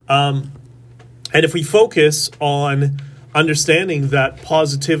And if we focus on understanding that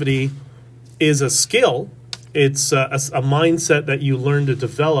positivity is a skill, it's a mindset that you learn to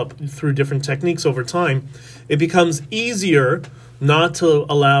develop through different techniques over time, it becomes easier not to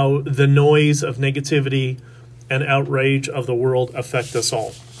allow the noise of negativity and outrage of the world affect us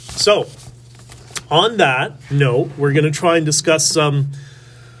all. So, on that note, we're going to try and discuss some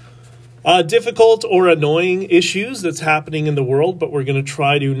difficult or annoying issues that's happening in the world, but we're going to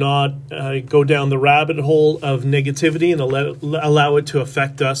try to not go down the rabbit hole of negativity and allow it to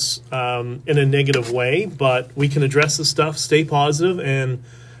affect us in a negative way. But we can address the stuff, stay positive, and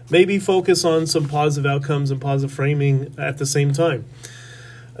maybe focus on some positive outcomes and positive framing at the same time.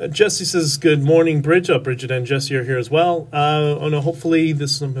 Jesse says, good morning, Bridget. Bridget and Jesse are here as well. Hopefully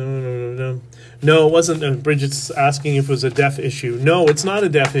this... No, it wasn't. Bridget's asking if it was a deaf issue. No, it's not a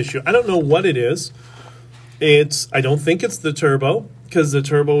deaf issue. I don't know what it is. I don't think it's the turbo, because the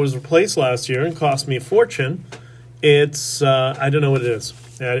turbo was replaced last year and cost me a fortune. I don't know what it is.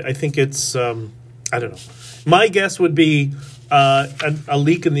 I think it's, I don't know. My guess would be a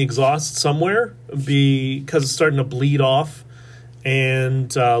leak in the exhaust somewhere, because it's starting to bleed off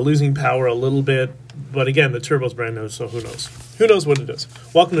and losing power a little bit. But again, the turbo's brand new, so who knows? Who knows what it is?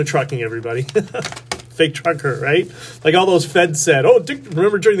 Welcome to trucking, everybody. Fake trucker, right? Like all those feds said,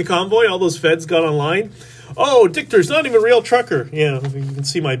 remember during the convoy, all those feds got online? Oh, Dictor's not even a real trucker. Yeah, you can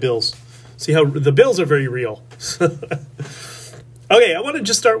see my bills. See how the bills are very real. Okay, I want to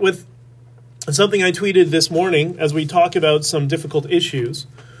just start with something I tweeted this morning as we talk about some difficult issues,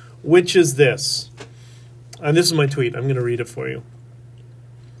 which is this. And this is my tweet. I'm going to read it for you.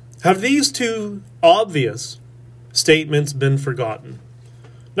 Have these two obvious statements been forgotten?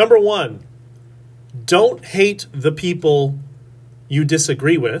 Number one, don't hate the people you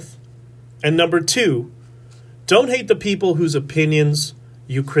disagree with. And number two, don't hate the people whose opinions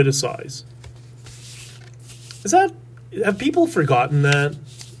you criticize. Have people forgotten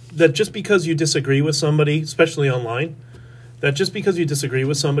that just because you disagree with somebody, especially online, that just because you disagree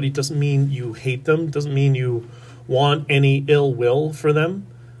with somebody doesn't mean you hate them, doesn't mean you want any ill will for them?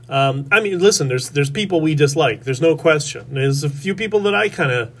 Listen, there's people we dislike. There's no question. There's a few people that I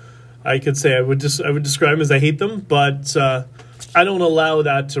could say I would describe as I hate them, but I don't allow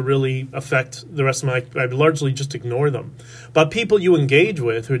that to really affect the rest of I largely just ignore them. But people you engage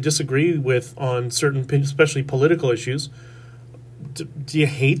with who disagree with on certain, especially political issues, do you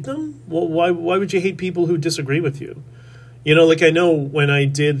hate them? Well, why would you hate people who disagree with you? You know, like I know when I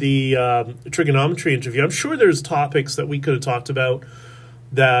did the trigonometry interview, I'm sure there's topics that we could have talked about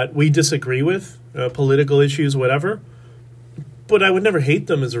that we disagree with, political issues, whatever, but I would never hate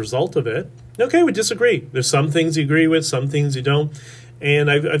them as a result of it. Okay, we disagree. There's some things you agree with, some things you don't.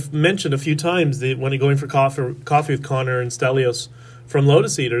 And I've mentioned a few times that when I'm going for coffee with Connor and Stelios from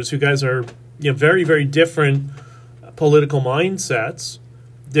Lotus Eaters, who guys are very, very different political mindsets,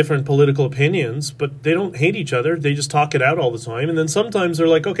 different political opinions, but they don't hate each other. They just talk it out all the time. And then sometimes they're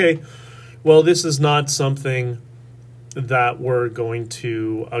like, okay, well, this is not something that we're going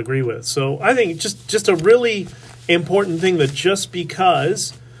to agree with. So I think just a really important thing that just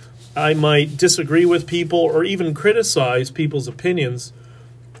because I might disagree with people or even criticize people's opinions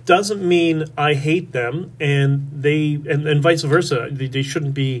doesn't mean I hate them, and vice versa. They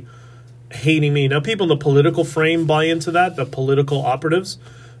shouldn't be hating me. Now, people in the political frame buy into that, the political operatives,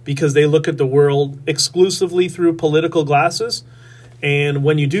 because they look at the world exclusively through political glasses. And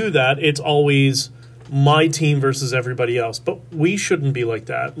when you do that, it's always my team versus everybody else. But we shouldn't be like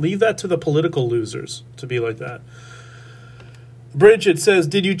that. Leave that to the political losers to be like that. Bridget says,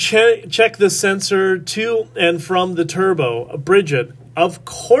 did you check the sensor to and from the turbo? Bridget, of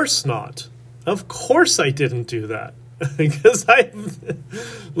course not. Of course I didn't do that. Because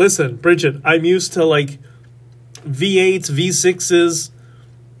listen, Bridget, I'm used to like V8s, V6s,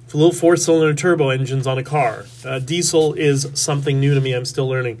 little four-cylinder turbo engines on a car. Diesel is something new to me. I'm still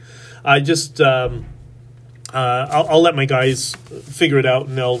learning. I just... I'll let my guys figure it out,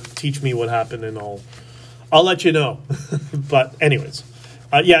 and they'll teach me what happened, and I'll let you know. But anyways,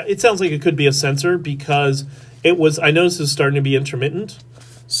 it sounds like it could be a sensor because I noticed it's starting to be intermittent,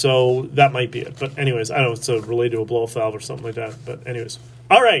 so that might be it. But anyways, I don't know if it's related to a blow-off valve or something like that. But anyways,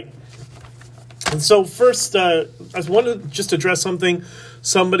 all right. And so first, I wanted to just address something.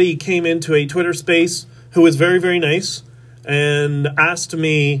 Somebody came into a Twitter space who was very, very nice and asked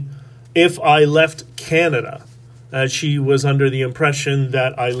me if I left Canada. She was under the impression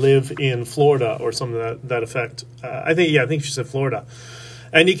that I live in Florida or something to that effect. I think she said Florida.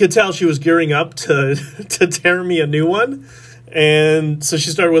 And you could tell she was gearing up to tear me a new one. And so she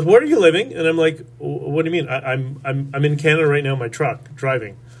started with, where are you living? And I'm like, what do you mean? I'm in Canada right now in my truck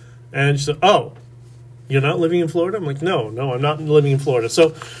driving. And she said, oh, you're not living in Florida? I'm like, no, I'm not living in Florida.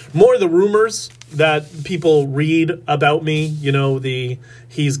 So more the rumors that people read about me,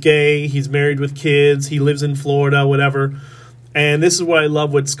 he's gay, he's married with kids, he lives in Florida, whatever. And this is what I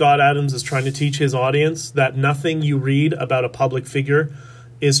love what Scott Adams is trying to teach his audience, that nothing you read about a public figure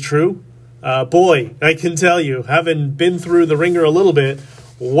is true. Boy, I can tell you, having been through the ringer a little bit,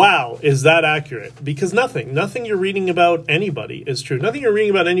 wow, is that accurate? Because nothing you're reading about anybody is true. Nothing you're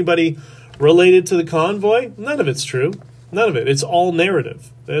reading about anybody related to the convoy, none of it's true. None of it. It's all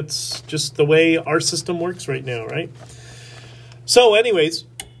narrative. That's just the way our system works right now, right? So anyways,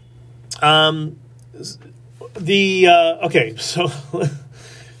 okay, so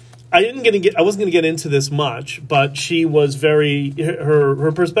I wasn't going to get into this much, but she was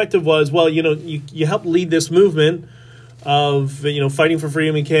her perspective was, well, you helped lead this movement of, fighting for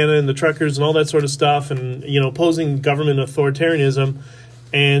freedom in Canada and the truckers and all that sort of stuff, and, opposing government authoritarianism.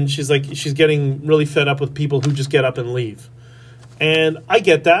 And she's like, she's getting really fed up with people who just get up and leave. And I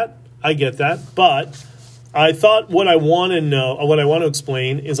get that, but I thought what I want to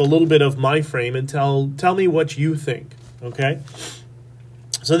explain is a little bit of my frame, and tell me what you think, okay?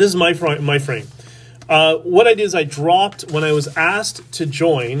 So this is my frame. What I did is I dropped, when I was asked to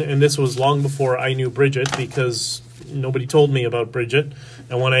join, and this was long before I knew Bridget, because nobody told me about Bridget,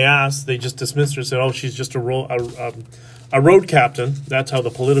 and when I asked, they just dismissed her, said, oh, she's just a road captain. That's how the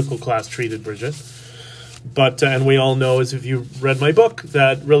political class treated Bridget. But, and we all know, as if you read my book,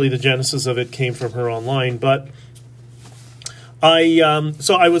 that really the genesis of it came from her online. But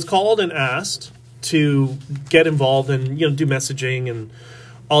so I was called and asked to get involved and, do messaging and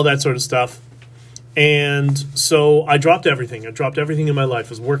all that sort of stuff. And so I dropped everything. I dropped everything in my life. I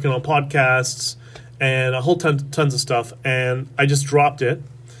was working on podcasts and a whole tons of stuff. And I just dropped it.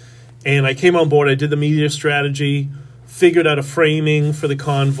 And I came on board. I did the media strategy, figured out a framing for the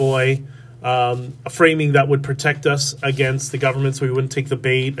convoy, a framing that would protect us against the government so we wouldn't take the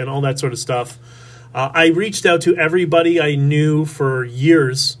bait and all that sort of stuff. I reached out to everybody I knew for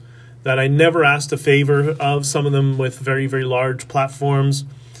years that I never asked a favor of, some of them with very, very large platforms.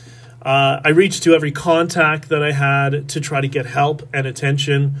 I reached to every contact that I had to try to get help and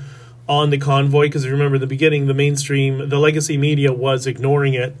attention on the convoy, because if you remember in the beginning, the legacy media was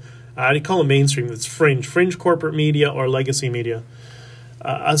ignoring it. I call it mainstream. It's fringe corporate media or legacy media.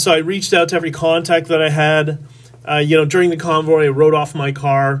 So I reached out to every contact that I had. During the convoy, I rode off my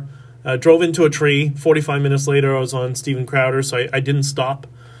car, drove into a tree. 45 minutes later, I was on Steven Crowder, so I didn't stop,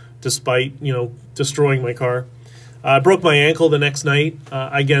 despite, destroying my car. I broke my ankle the next night.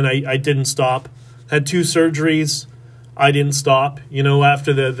 Again, I didn't stop. Had 2 surgeries. I didn't stop.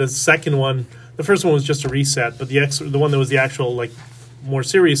 After the second one, the first one was just a reset, but the one that was the actual, more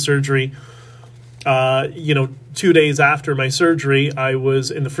serious surgery, 2 days after my surgery, I was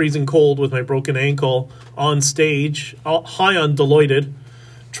in the freezing cold with my broken ankle on stage, high on Deloitte,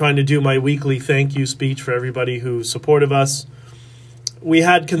 trying to do my weekly thank you speech for everybody who's supportive us. We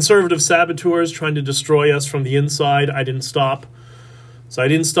had conservative saboteurs trying to destroy us from the inside. I didn't stop. So I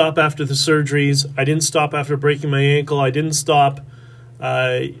didn't stop after the surgeries. I didn't stop after breaking my ankle. I didn't stop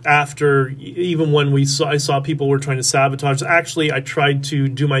after, even when I saw people were trying to sabotage. Actually, I tried to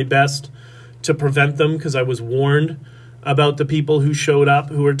do my best to prevent them, because I was warned about the people who showed up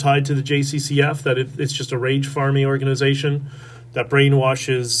who were tied to the JCCF, that it's just a rage farming organization that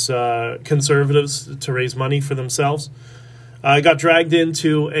brainwashes conservatives to raise money for themselves. I got dragged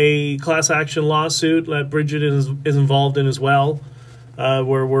into a class action lawsuit that Bridget is involved in as well,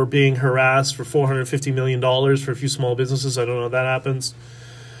 where we're being harassed for $450 million for a few small businesses. I don't know how that happens.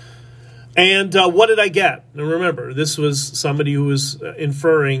 And what did I get? Now remember, this was somebody who was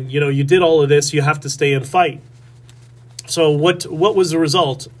inferring, you did all of this, you have to stay and fight. So what was the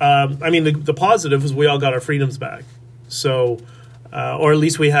result? The positive was we all got our freedoms back. So, or at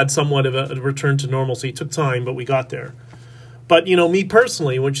least we had somewhat of a return to normalcy. It took time, but we got there. But, me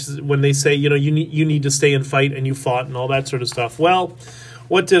personally, which is when they say, you need to stay and fight, and you fought and all that sort of stuff. Well,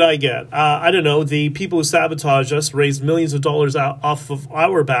 what did I get? I don't know. The people who sabotaged us raised millions of dollars off of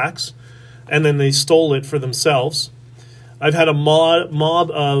our backs, and then they stole it for themselves. I've had a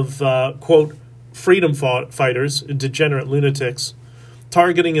mob of, quote, freedom fighters, degenerate lunatics,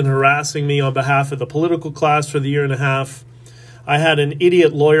 targeting and harassing me on behalf of the political class for the year and a half. I had an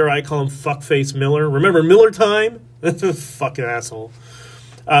idiot lawyer, I call him Fuckface Miller. Remember Miller time? Fucking asshole.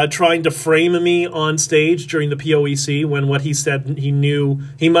 Trying to frame me on stage during the POEC when what he said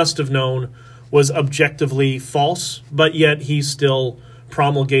he must have known was objectively false, but yet he still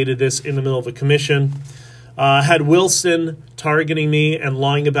promulgated this in the middle of a commission. Had Wilson targeting me and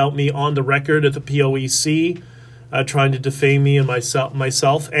lying about me on the record at the POEC, trying to defame me and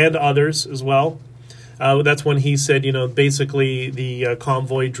myself and others as well. That's when he said, basically the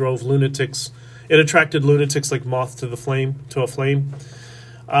convoy drove lunatics. It attracted lunatics like moth to a flame.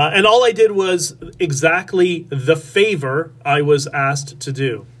 And all I did was exactly the favor I was asked to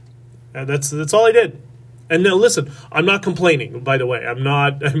do. And that's all I did. And now, listen, I'm not complaining, by the way.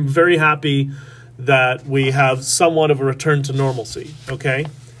 I'm very happy that we have somewhat of a return to normalcy, okay?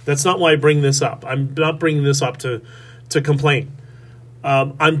 That's not why I bring this up. I'm not bringing this up to complain.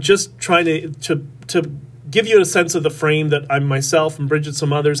 I'm just trying to give you a sense of the frame that I myself and Bridget,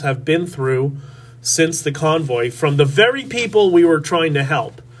 some others, have been through since the convoy, from the very people we were trying to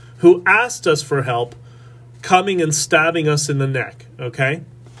help, who asked us for help, coming and stabbing us in the neck, okay?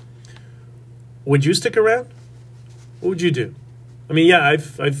 Would you stick around? What would you do? I mean, yeah,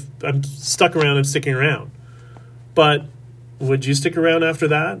 I'm stuck around and sticking around. But would you stick around after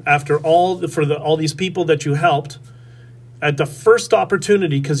that? After all these people that you helped, at the first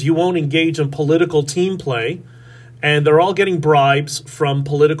opportunity, because you won't engage in political team play, and they're all getting bribes from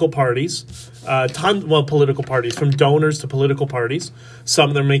political parties, political parties, from donors to political parties. Some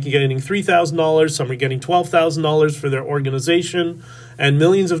of them are getting $3,000, some are getting $12,000 for their organization, and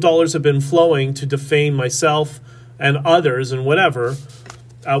millions of dollars have been flowing to defame myself and others and whatever.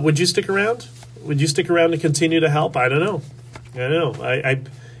 Would you stick around? Would you stick around to continue to help? I don't know.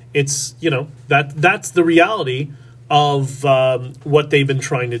 It's, that's the reality of what they've been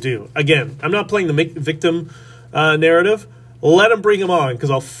trying to do. Again, I'm not playing the victim narrative. Let them bring them on,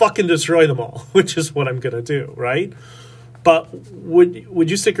 because I'll fucking destroy them all, which is what I'm going to do, right? But would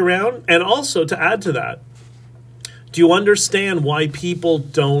you stick around? And also, to add to that, do you understand why people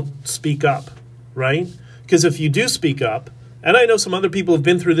don't speak up, right? Because if you do speak up, and I know some other people have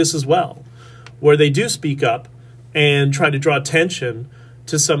been through this as well, where they do speak up and try to draw attention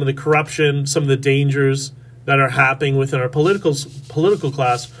to some of the corruption, some of the dangers that are happening within our political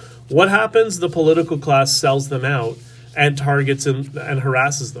class, what happens? The political class sells them out and targets and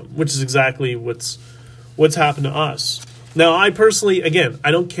harasses them, which is exactly what's happened to us. Now, I personally, again,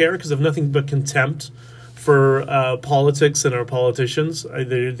 I don't care, because I have nothing but contempt for politics and our politicians.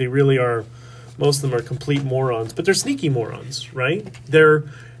 They really are. Most of them are complete morons, but they're sneaky morons, right? They're,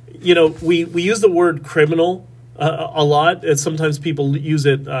 we use the word criminal a lot, and sometimes people use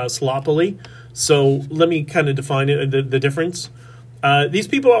it sloppily. So let me kind of define it, the difference. These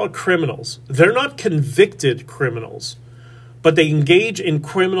people are criminals. They're not convicted criminals, but they engage in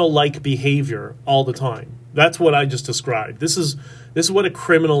criminal-like behavior all the time. That's what I just described. This is what a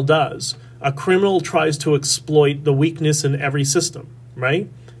criminal does. A criminal tries to exploit the weakness in every system, right?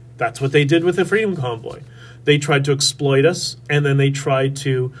 That's what they did with the Freedom Convoy. They tried to exploit us, and then they tried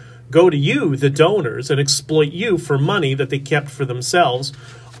to go to you, the donors, and exploit you for money that they kept for themselves,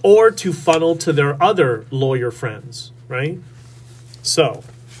 or to funnel to their other lawyer friends, right? So,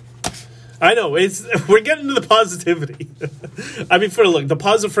 I know, we're getting to the positivity. I mean, the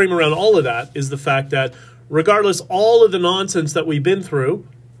positive frame around all of that is the fact that regardless all of the nonsense that we've been through,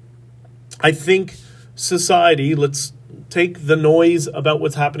 I think society, let's take the noise about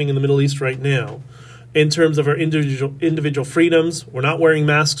what's happening in the Middle East right now, in terms of our individual freedoms. We're not wearing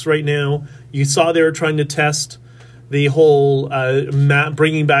masks right now. You saw they were trying to test the whole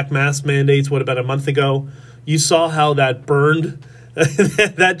bringing back mask mandates, about a month ago. You saw how that burned.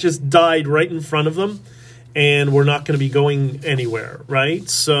 That just died right in front of them, and we're not going to be going anywhere, right?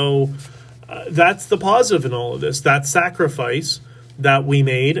 So that's the positive in all of this. That sacrifice that we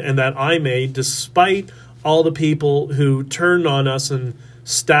made and that I made, despite all the people who turned on us and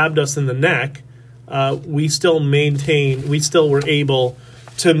stabbed us in the neck, we still were able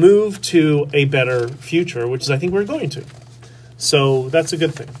to move to a better future, which is, I think, we're going to. So that's a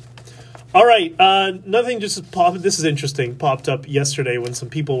good thing. All right, another thing this is interesting, popped up yesterday when some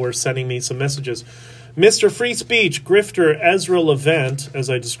people were sending me some messages. Mr. Free Speech, grifter Ezra Levant, as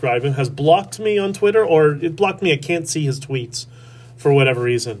I describe him, has blocked me on Twitter, or it blocked me. I can't see his tweets for whatever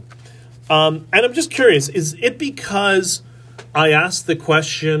reason. And I'm just curious, is it because I asked the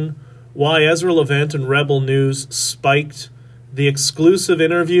question why Ezra Levant and Rebel News spiked the exclusive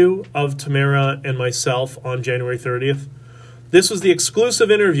interview of Tamara and myself on January 30th? This was the exclusive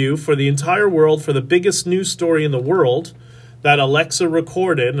interview for the entire world, for the biggest news story in the world, that Alexa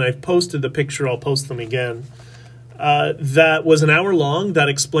recorded, and I've posted the picture, I'll post them again, that was an hour long, that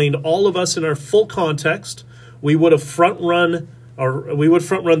explained all of us in our full context. We would front run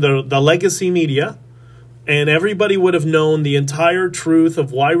the legacy media, and everybody would have known the entire truth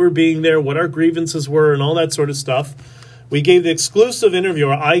of why we're being there, what our grievances were, and all that sort of stuff. We gave the exclusive interview,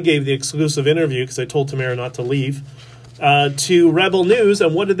 or I gave the exclusive interview, because I told Tamara not to leave, to Rebel News,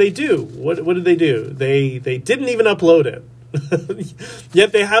 and what did they do? What did they do? They didn't even upload it.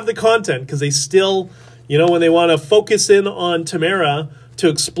 Yet they have the content because they still, when they want to focus in on Tamara to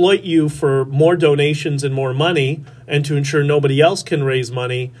exploit you for more donations and more money and to ensure nobody else can raise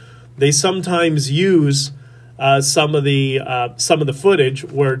money, they sometimes use some of the footage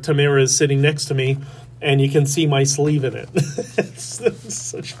where Tamara is sitting next to me and you can see my sleeve in it. It's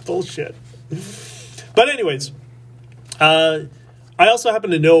such bullshit. But anyways, I also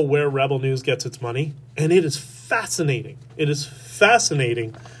happen to know where Rebel News gets its money, and it is fascinating. It is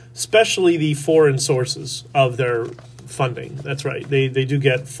fascinating, especially the foreign sources of their funding. That's right. They do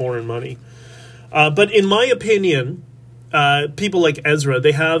get foreign money. But in my opinion, people like Ezra,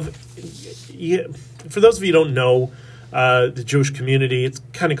 they have... for those of you who don't know the Jewish community, it's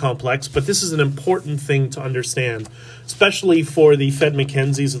kind of complex, but this is an important thing to understand, especially for the Fed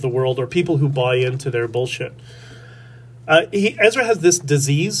McKenzies of the world or people who buy into their bullshit. Ezra has this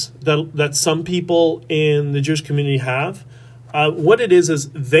disease that some people in the Jewish community have. What it is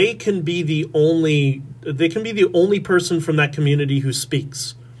they can be the only person from that community who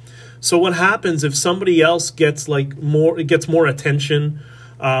speaks. So what happens if somebody else gets more attention,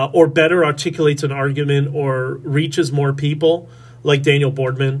 or better articulates an argument or reaches more people, like Daniel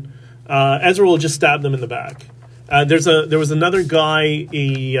Boardman, Ezra will just stab them in the back. There was another guy,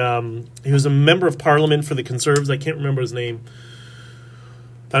 he was a member of parliament for the Conservatives. I can't remember his name.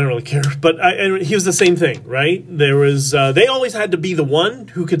 I don't really care. But he was the same thing, right? They always had to be the one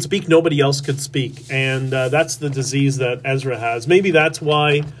who could speak. Nobody else could speak. And that's the disease that Ezra has. Maybe that's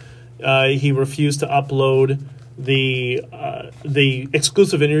why he refused to upload the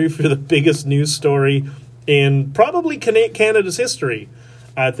exclusive interview for the biggest news story in probably Canada's history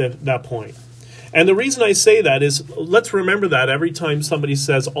at that point. And the reason I say that is, let's remember that every time somebody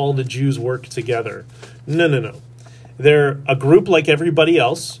says all the Jews work together. No. They're a group like everybody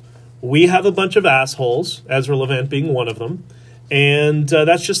else. We have a bunch of assholes, Ezra Levant being one of them. And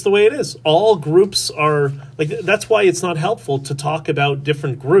that's just the way it is. All groups are, that's why it's not helpful to talk about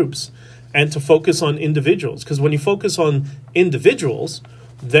different groups and to focus on individuals. Because when you focus on individuals,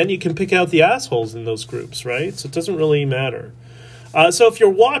 then you can pick out the assholes in those groups, right? So it doesn't really matter. So if you're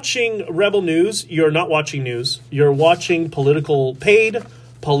watching Rebel News, you're not watching news. You're watching paid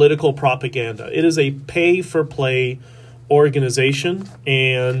political propaganda. It is a pay-for-play organization.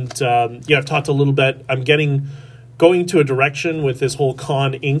 And I've talked a little bit. I'm going to a direction with this whole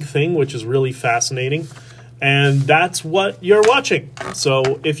Con Inc. thing, which is really fascinating. And that's what you're watching.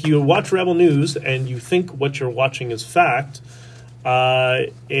 So if you watch Rebel News and you think what you're watching is fact,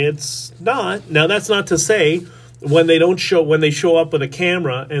 it's not. Now, that's not to say when they show up with a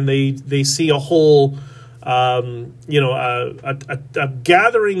camera and they see a whole, a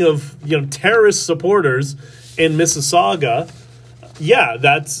gathering of terrorist supporters in Mississauga. Yeah,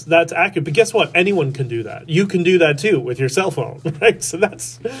 that's accurate. But guess what? Anyone can do that. You can do that too with your cell phone, right? So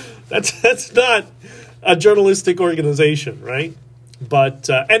that's not a journalistic organization, right? But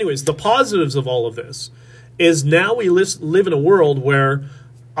anyways, the positives of all of this is now we live in a world where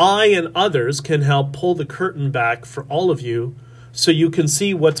I and others can help pull the curtain back for all of you so you can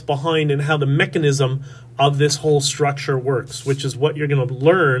see what's behind and how the mechanism of this whole structure works, which is what you're going to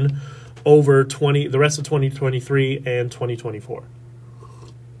learn over the rest of 2023 and 2024.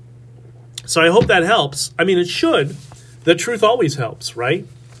 So I hope that helps. I mean, it should. The truth always helps, right?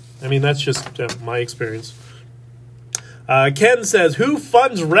 I mean, that's just my experience. Ken says, who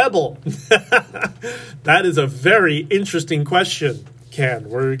funds Rebel? That is a very interesting question, Ken.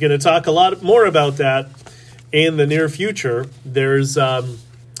 We're going to talk a lot more about that in the near future. There's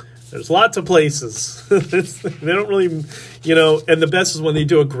lots of places. They don't really, and the best is when they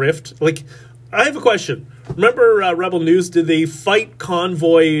do a grift. Like, I have a question. Remember Rebel News, did they fight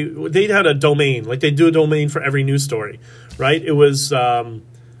Convoy? They had a domain. Like, they do a domain for every news story, right? It was,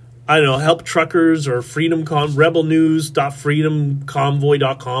 help truckers or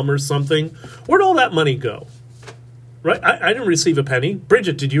rebelnews.freedomconvoy.com or something. Where'd all that money go? Right? I didn't receive a penny.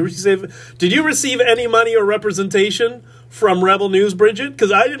 Bridget, did you receive any money or representation from Rebel News, Bridget?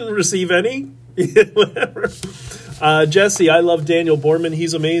 Because I didn't receive any. Whatever. Jesse, I love Daniel Boardman.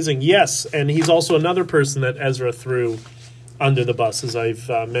 He's amazing. Yes, and he's also another person that Ezra threw under the bus, as I've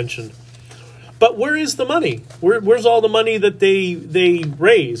mentioned. But where is the money? Where's all the money that they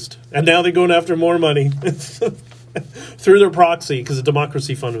raised? And now they're going after more money through their proxy, because the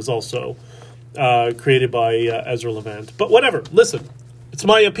Democracy Fund was also created by Ezra Levant. But whatever. Listen, it's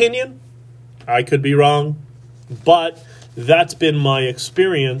my opinion. I could be wrong. But that's been my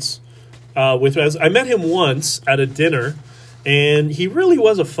experience with Ezra. I met him once at a dinner, And he really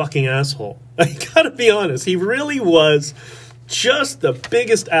was a fucking asshole. I gotta be honest. He really was just the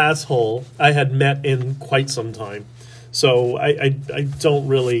biggest asshole I had met in quite some time. So I don't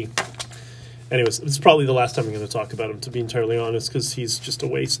really... Anyways, it's probably the last time I'm going to talk about him, to be entirely honest, because he's just a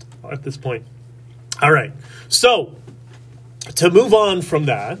waste at this point. All right. So, to move on from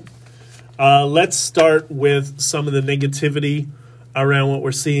that, let's start with some of the negativity around what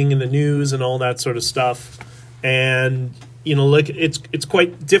we're seeing in the news and all that sort of stuff. And, you know, like it's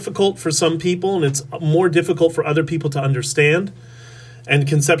quite difficult for some people, and it's more difficult for other people to understand and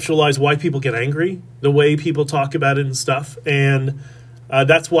conceptualize why people get angry, the way people talk about it and stuff. And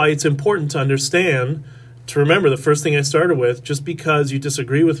that's why it's important to understand, to remember the first thing I started with, just because you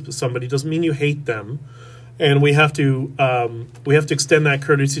disagree with somebody doesn't mean you hate them. And we have to extend that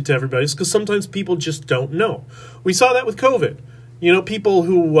courtesy to everybody, because sometimes people just don't know. We saw that with COVID. You know, people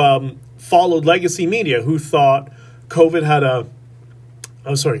who followed legacy media who thought COVID had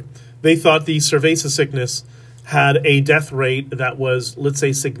they thought the cerveza sickness had a death rate that was, let's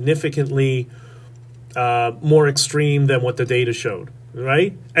say, significantly more extreme than what the data showed,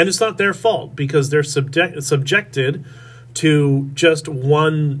 right? And it's not their fault, because they're subjected to just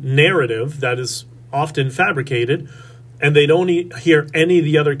one narrative that is often fabricated, and they don't hear any of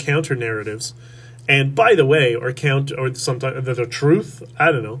the other counter narratives. And by the way, or sometimes the truth,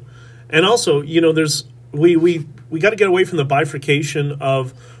 I don't know. And also, you know, we got to get away from the bifurcation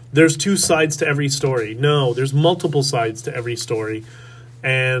of there's two sides to every story. No, there's multiple sides to every story.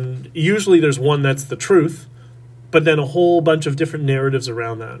 And usually there's one that's the truth, but then a whole bunch of different narratives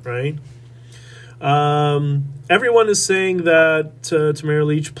around that, right? Everyone is saying that Tamara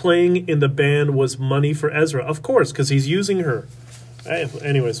Leach playing in the band was money for Ezra. Of course, because he's using her.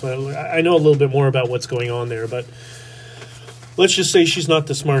 Anyways, I know a little bit more about what's going on there, but let's just say she's not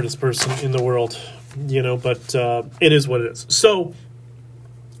the smartest person in the world, you know, but it is what it is. So,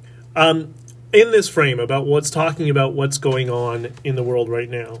 in this frame about what's going on in the world right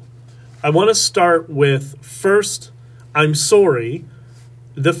now, I want to start with, first, I'm sorry,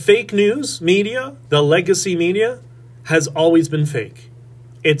 the fake news media, the legacy media, has always been fake.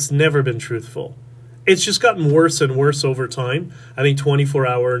 It's never been truthful. It's just gotten worse and worse over time. I think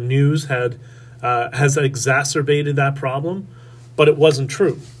 24-hour news has exacerbated that problem, but it wasn't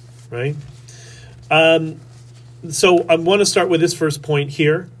true, right? So I want to start with this first point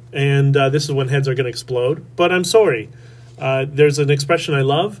here. And this is when heads are going to explode. But I'm sorry. There's an expression I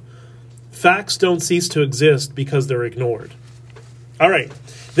love. Facts don't cease to exist because they're ignored. All right.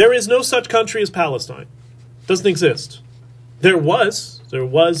 There is no such country as Palestine. Doesn't exist. There was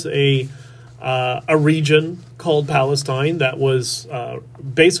a region called Palestine that was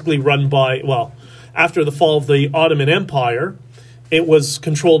basically run by, well, after the fall of the Ottoman Empire, it was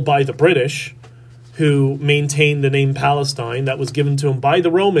controlled by the British, who maintained the name Palestine that was given to them by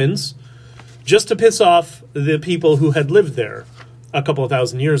the Romans just to piss off the people who had lived there a couple of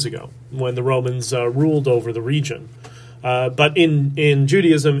thousand years ago when the Romans ruled over the region. But in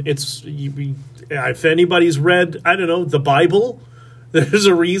Judaism, if anybody's read, I don't know, the Bible, there's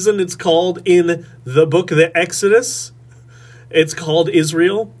a reason it's called in the book of the Exodus. It's called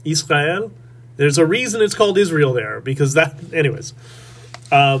Israel. There's a reason it's called Israel there, because anyways.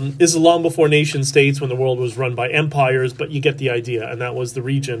 This is long before nation states, when the world was run by empires, but you get the idea, and that was the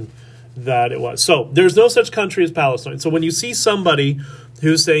region that it was. So there's no such country as Palestine. So when you see somebody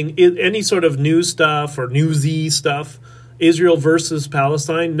who's saying any sort of news stuff or newsy stuff, Israel versus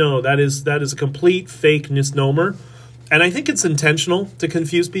Palestine, no, that is a complete fake misnomer. And I think it's intentional to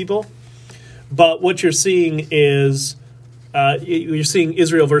confuse people. But what you're seeing is you're seeing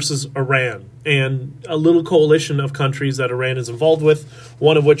Israel versus Iran, and a little coalition of countries that Iran is involved with,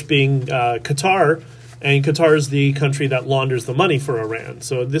 one of which being Qatar, and Qatar is the country that launders the money for Iran.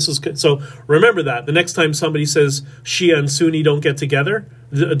 So remember that. The next time somebody says Shia and Sunni don't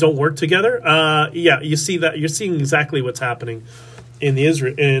work together, you see that. You're seeing exactly what's happening in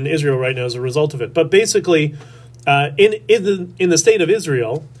Israel right now as a result of it. But basically, in the state of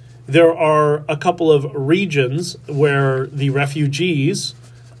Israel, there are a couple of regions where the refugees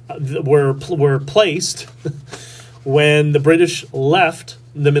were placed when the British left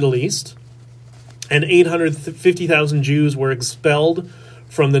the Middle East, and 850,000 Jews were expelled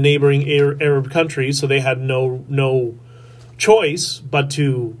from the neighboring Arab countries, so they had no choice but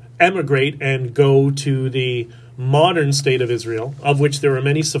to emigrate and go to the modern state of Israel, of which there are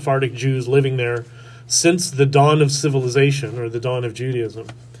many Sephardic Jews living there since the dawn of civilization, or the dawn of Judaism.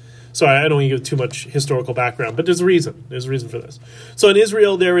 Sorry, I don't want to give too much historical background, but there's a reason. There's a reason for this. So in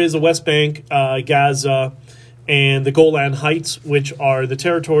Israel, there is a West Bank, Gaza, and the Golan Heights, which are the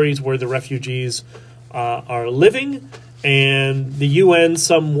territories where the refugees are living. And the UN,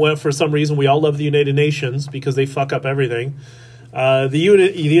 for some reason, we all love the United Nations because they fuck up everything. The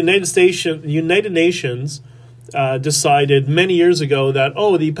United Nations decided many years ago that,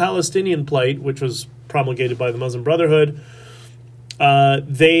 the Palestinian plight, which was promulgated by the Muslim Brotherhood,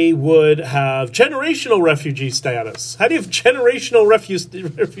 they would have generational refugee status. How do you have generational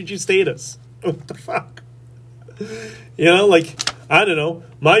refugee status? What the fuck? I don't know.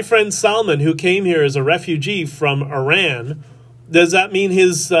 My friend Salman, who came here as a refugee from Iran, does that mean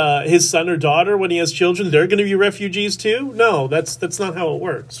his son or daughter, when he has children, they're going to be refugees too? No, that's not how it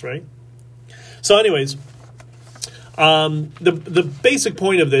works, right? So anyways, the basic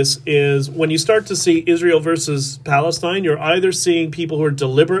point of this is when you start to see Israel versus Palestine, you're either seeing people who are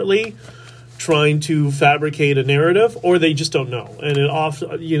deliberately trying to fabricate a narrative, or they just don't know. And it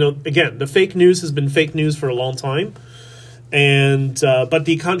often, again, the fake news has been fake news for a long time. And but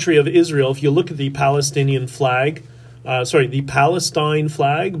the country of Israel, if you look at the Palestinian flag, the Palestine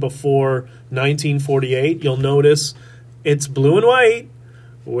flag before 1948, you'll notice it's blue and white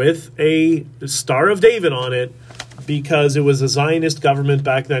with a Star of David on it, because it was a Zionist government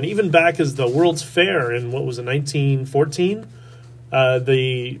back then. Even back as the World's Fair in, 1914?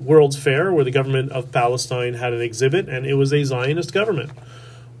 The World's Fair, where the government of Palestine had an exhibit, and it was a Zionist government,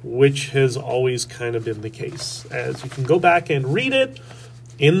 which has always kind of been the case, as you can go back and read it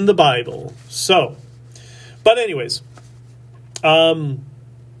in the Bible. So, but anyways, what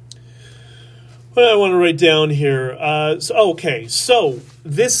I want to write down here.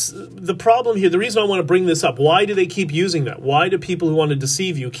 The problem here, the reason I want to bring this up, why do they keep using that? Why do people who want to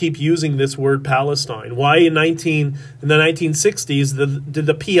deceive you keep using this word Palestine? Why in the 1960s did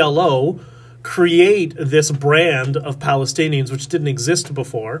the PLO create this brand of Palestinians, which didn't exist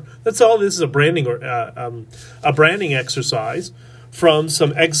before? That's all. This is a branding exercise from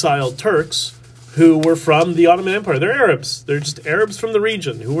some exiled Turks who were from the Ottoman Empire. They're Arabs. They're just Arabs from the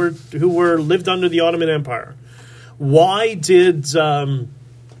region who were lived under the Ottoman Empire. Why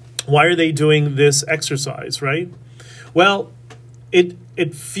are they doing this exercise, right? Well, it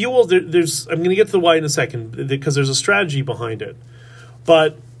fuels. I'm going to get to the why in a second, because there's a strategy behind it.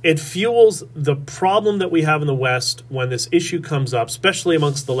 But it fuels the problem that we have in the West when this issue comes up, especially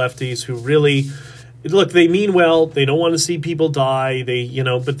amongst the lefties who really, look, they mean well. They don't want to see people die.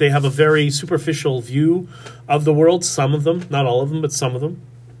 But they have a very superficial view of the world. Some of them, not all of them, but some of them.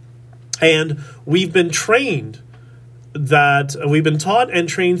 And we've been taught and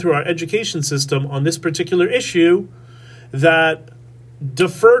trained through our education system on this particular issue that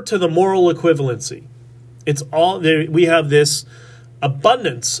defer to the moral equivalency. It's all there. We have this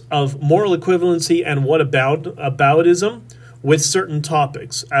abundance of moral equivalency and aboutism with certain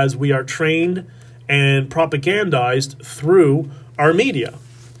topics as we are trained and propagandized through our media.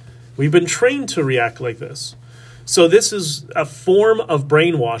 We've been trained to react like this. So this is a form of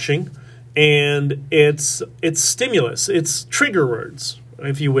brainwashing, and it's stimulus. It's trigger words,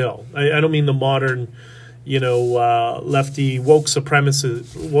 if you will. I don't mean the modern, lefty woke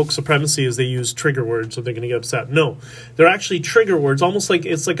supremacy as they use trigger words, so they're going to get upset. No, they're actually trigger words, almost like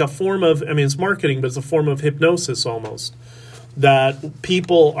it's like a form of, it's marketing, but it's a form of hypnosis almost, that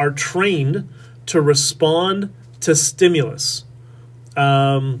people are trained to respond to stimulus.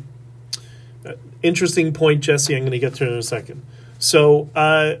 Interesting point, Jesse. I'm going to get to it in a second. So,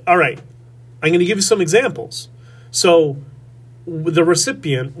 all right. I'm going to give you some examples. So, the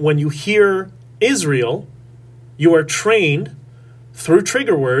recipient, when you hear Israel, you are trained through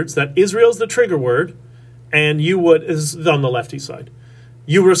trigger words that Israel's the trigger word, and is on the lefty side.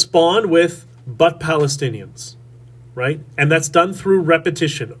 You respond with, but Palestinians, right? And that's done through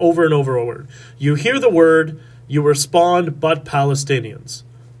repetition, over and over and over. You hear the word, you respond, but Palestinians.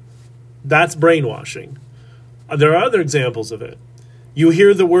 That's brainwashing. There are other examples of it. You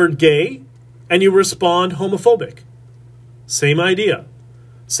hear the word gay, and you respond homophobic. Same idea.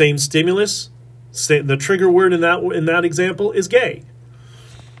 Same stimulus. The trigger word in that example is gay.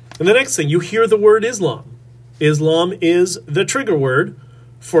 And the next thing, you hear the word Islam. Islam is the trigger word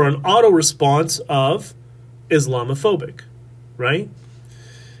for an auto response of Islamophobic, right?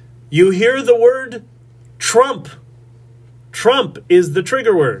 You hear the word Trump. Trump is the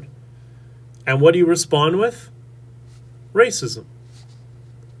trigger word. And what do you respond with? Racism.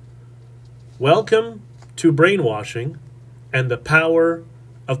 Welcome to brainwashing and the power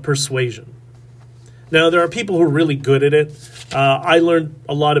of persuasion. Now, there are people who are really good at it. I learned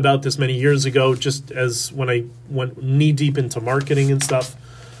a lot about this many years ago, just as when I went knee-deep into marketing and stuff.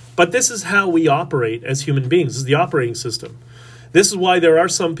 But this is how we operate as human beings. This is the operating system. This is why there are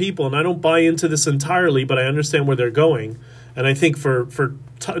some people, and I don't buy into this entirely, but I understand where they're going. And I think for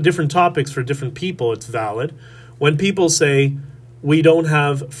different topics, for different people, it's valid, When people say we don't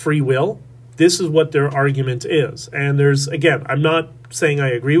have free will, this is what their argument is. And there's, again, I'm not saying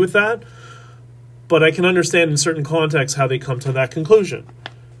I agree with that, but I can understand in certain contexts how they come to that conclusion.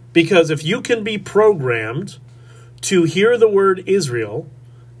 Because if you can be programmed to hear the word Israel,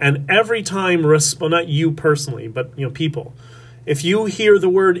 and every time respond, not you personally, but people, if you hear the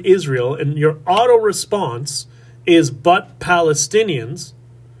word Israel and your auto response is but Palestinians,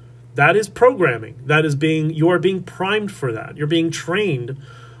 that is programming. You are being primed for that. You're being trained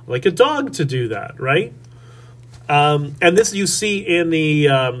like a dog to do that, right? And this you see in the,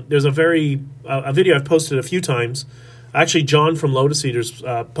 there's a video I've posted a few times. Actually, John from Lotus Eaters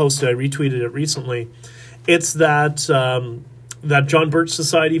posted, I retweeted it recently. It's that John Birch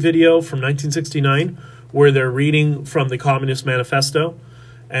Society video from 1969 where they're reading from the Communist Manifesto,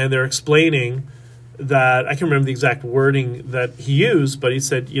 and they're explaining that, I can't remember the exact wording that he used, but he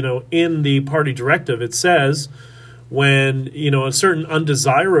said, in the party directive, it says when, a certain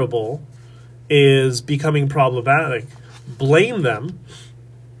undesirable is becoming problematic, blame them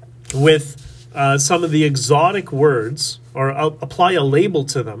with some of the exotic words, or apply a label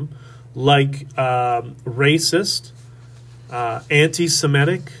to them, like racist,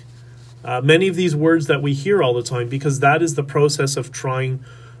 anti-Semitic, many of these words that we hear all the time, because that is the process of trying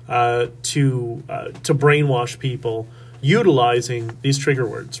to brainwash people utilizing these trigger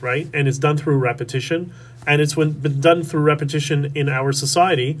words, right? And it's done through repetition, and it's been done through repetition in our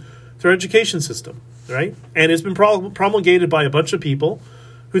society through our education system, right? And it's been promulgated by a bunch of people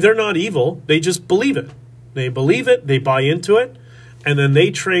who, they're not evil, they just believe it. They believe it, they buy into it, and then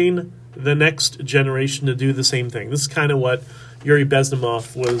they train the next generation to do the same thing. This is kind of what Yuri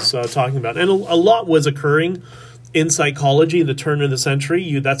Bezdomov was talking about. And a lot was occurring in psychology in the turn of the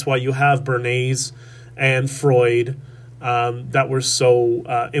century. That's why you have Bernays and Freud that were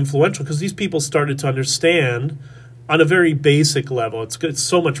so influential, because these people started to understand on a very basic level. It's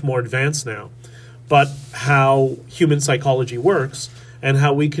so much more advanced now, but how human psychology works and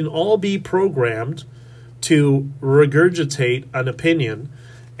how we can all be programmed to regurgitate an opinion.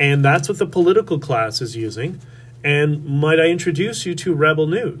 And that's what the political class is using. And might I introduce you to Rebel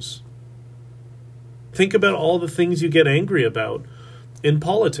News? Think about all the things you get angry about in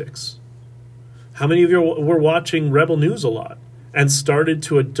politics. How many of you were watching Rebel News a lot and started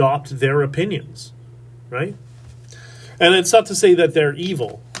to adopt their opinions, right? And it's not to say that they're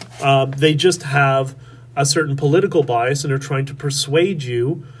evil. They just have a certain political bias and are trying to persuade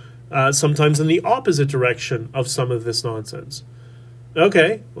you sometimes in the opposite direction of some of this nonsense.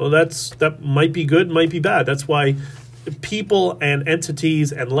 Okay, well, that might be good, might be bad. That's why people and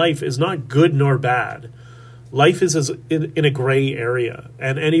entities and life is not good nor bad. Life is in a gray area.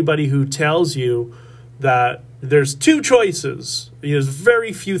 And anybody who tells you that there's two choices, there's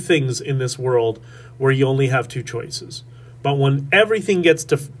very few things in this world where you only have two choices. But when everything gets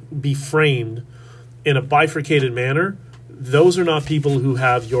to be framed in a bifurcated manner, those are not people who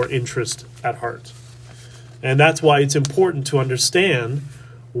have your interest at heart. And that's why it's important to understand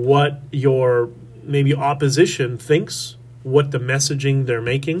what your maybe opposition thinks, what the messaging they're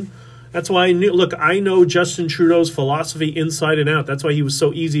making. That's why I know Justin Trudeau's philosophy inside and out. That's why he was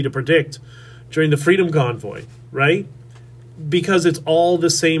so easy to predict during the Freedom Convoy, right? Because it's all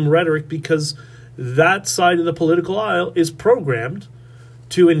the same rhetoric, because that side of the political aisle is programmed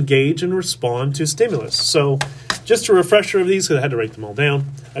to engage and respond to stimulus. So just a refresher of these, because I had to write them all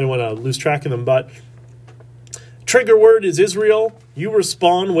down. I don't want to lose track of them, but trigger word is Israel. You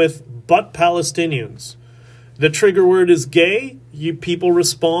respond with but Palestinians. The trigger word is gay. You people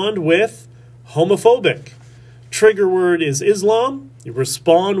respond with homophobic. Trigger word is Islam. You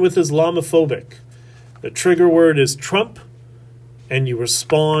respond with Islamophobic. The trigger word is Trump, and you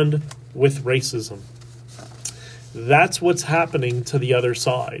respond with racism. That's what's happening to the other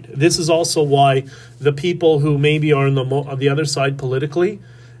side. This is also why the people who maybe are on the other side politically,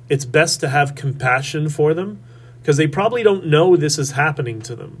 it's best to have compassion for them, because they probably don't know this is happening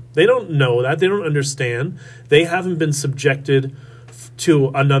to them. They don't know that. They don't understand. They haven't been subjected to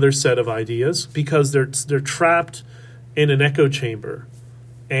another set of ideas, because they're trapped in an echo chamber.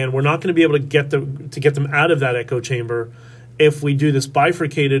 And we're not going to be able to get them out of that echo chamber if we do this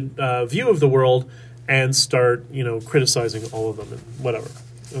bifurcated view of the world and start, criticizing all of them and whatever.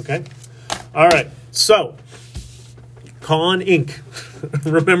 Okay? All right. So, Con Inc.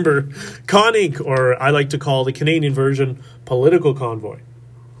 Remember, Con Inc., or I like to call the Canadian version Political Convoy.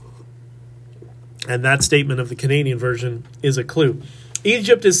 And that statement of the Canadian version is a clue.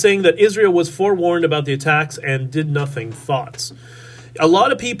 Egypt is saying that Israel was forewarned about the attacks and did nothing. Thoughts? A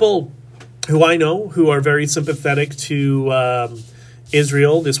lot of people who I know who are very sympathetic to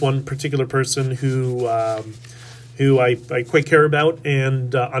Israel, this one particular person who who I quite care about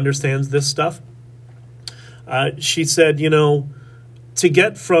and understands this stuff. She said, to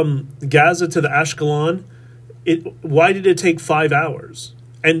get from Gaza to the Ashkelon, why did it take 5 hours?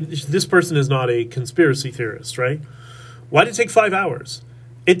 And this person is not a conspiracy theorist, right? Why did it take 5 hours?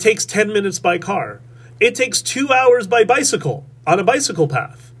 It takes 10 minutes by car. It takes 2 hours by bicycle on a bicycle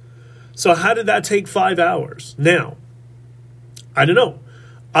path. So how did that take 5 hours? Now, I don't know.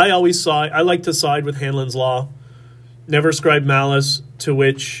 I like to side with Hanlon's Law. Never ascribe malice to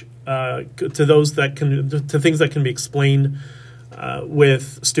which to things that can be explained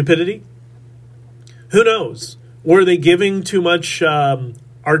with stupidity. Who knows? Were they giving too much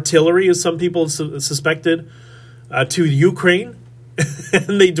artillery, as some people suspected, to Ukraine,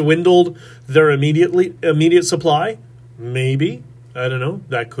 and they dwindled their immediate supply? Maybe. I don't know.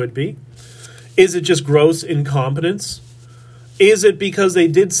 That could be. Is it just gross incompetence? Is it because they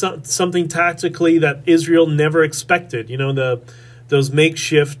did something tactically that Israel never expected? Those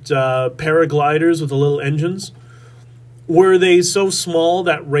makeshift paragliders with the little engines? Were they so small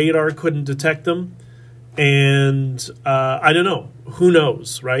that radar couldn't detect them? And I don't know. Who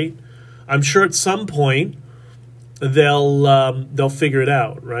knows, right? I'm sure at some point they'll figure it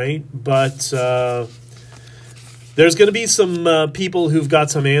out, right? But there's going to be some people who've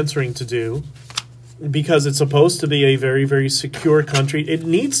got some answering to do, because it's supposed to be a very, very secure country. It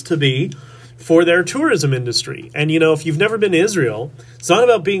needs to be for their tourism industry. And, if you've never been to Israel, it's not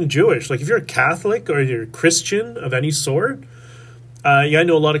about being Jewish. Like, if you're a Catholic or you're a Christian of any sort, I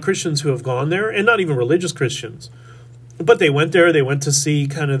know a lot of Christians who have gone there, and not even religious Christians. But they went there, they went to see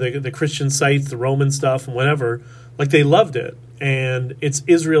kind of the Christian sites, the Roman stuff and whatever. Like, they loved it. And it's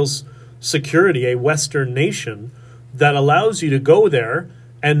Israel's security, a Western nation, that allows you to go there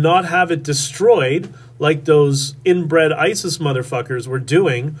and not have it destroyed like those inbred ISIS motherfuckers were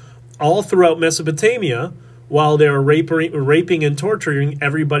doing all throughout Mesopotamia while they were raping and torturing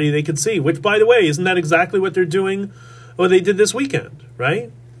everybody they could see. Which, by the way, isn't that exactly what they're doing, what they did this weekend,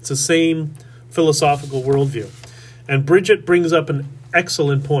 right? It's the same philosophical worldview. And Bridget brings up an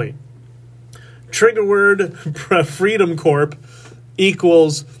excellent point. Trigger word Freedom Corp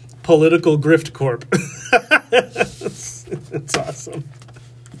equals political grift corp. It's awesome.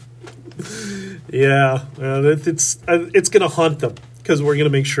 Yeah, it's going to haunt them, because we're going to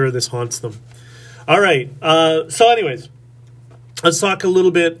make sure this haunts them. All right. So anyways, let's talk a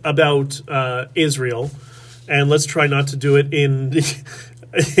little bit about Israel, and let's try not to do it in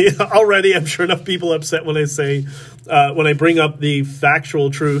already I'm sure enough people upset when I say, when I bring up the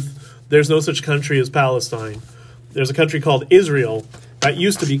factual truth, there's no such country as Palestine. There's a country called Israel that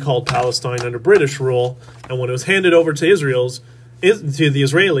used to be called Palestine under British rule, and when it was handed over to the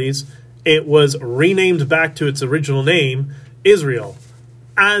Israelis, it was renamed back to its original name, Israel,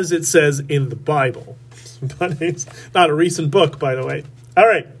 as it says in the Bible. But it's not a recent book, by the way. All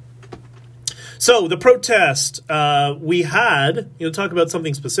right. So the protest, we had, talk about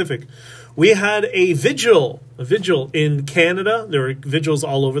something specific. We had a vigil in Canada. There were vigils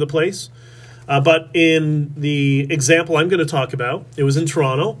all over the place. But in the example I'm going to talk about, it was in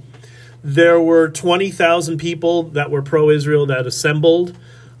Toronto. There were 20,000 people that were pro-Israel that assembled.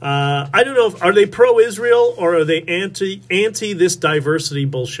 I don't know, are they pro-Israel or are they anti this diversity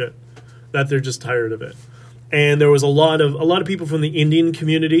bullshit that they're just tired of it? And there was a lot of people from the Indian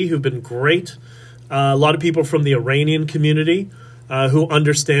community who've been great. A lot of people from the Iranian community who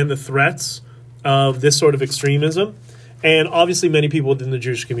understand the threats of this sort of extremism. And obviously many people within the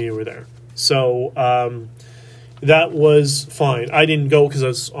Jewish community were there. So that was fine. I didn't go because I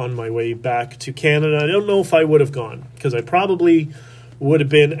was on my way back to Canada. I don't know if I would have gone, because I probably would have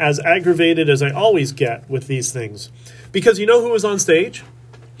been as aggravated as I always get with these things. Because you know who was on stage?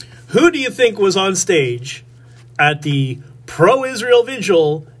 Who do you think was on stage at the pro-Israel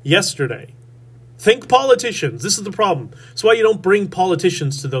vigil yesterday? Think politicians. This is the problem. That's why you don't bring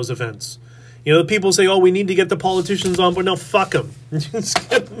politicians to those events. The people say, we need to get the politicians on, but no, fuck them.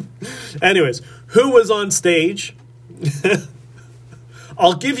 Anyways, who was on stage?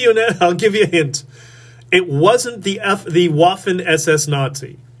 I'll give you a hint. It wasn't the Waffen SS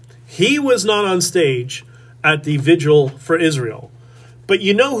Nazi. He was not on stage at the vigil for Israel. But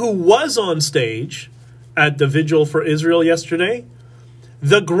you know who was on stage at the vigil for Israel yesterday?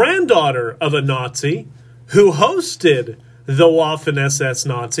 The granddaughter of a Nazi who hosted the Waffen SS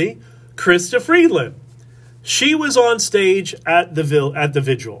Nazi, Krista Friedland. She was on stage at the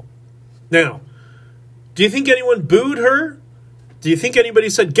vigil. Now, do you think anyone booed her? Do you think anybody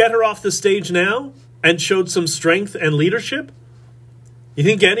said, get her off the stage now? And showed some strength and leadership? You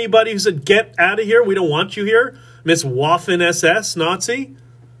think anybody who said, get out of here, we don't want you here, Miss Waffen SS Nazi?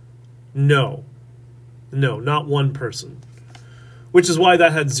 No. No, not one person. Which is why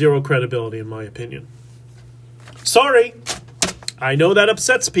that had zero credibility, in my opinion. Sorry. I know that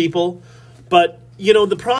upsets people, but, the problem